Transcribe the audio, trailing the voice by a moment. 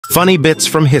Funny Bits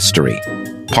from History,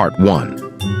 Part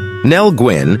 1. Nell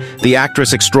Gwyn, the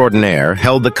actress extraordinaire,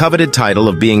 held the coveted title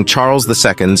of being Charles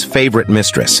II's favorite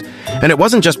mistress. And it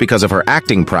wasn't just because of her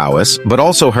acting prowess, but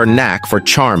also her knack for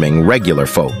charming regular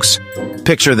folks.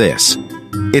 Picture this.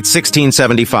 It's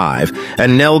 1675,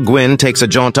 and Nell Gwyn takes a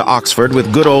jaunt to Oxford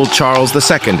with good old Charles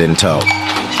II in tow.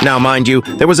 Now, mind you,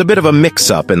 there was a bit of a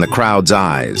mix-up in the crowd's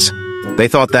eyes. They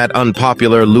thought that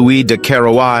unpopular Louis de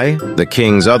Carouaille, the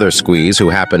king's other squeeze who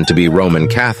happened to be Roman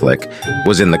Catholic,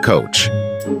 was in the coach.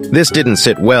 This didn't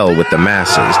sit well with the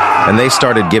masses, and they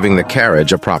started giving the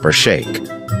carriage a proper shake.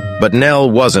 But Nell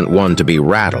wasn't one to be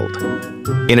rattled.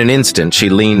 In an instant, she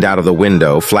leaned out of the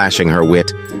window, flashing her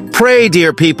wit. "Pray,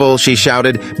 dear people," she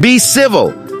shouted, "be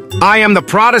civil! I am the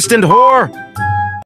Protestant whore!"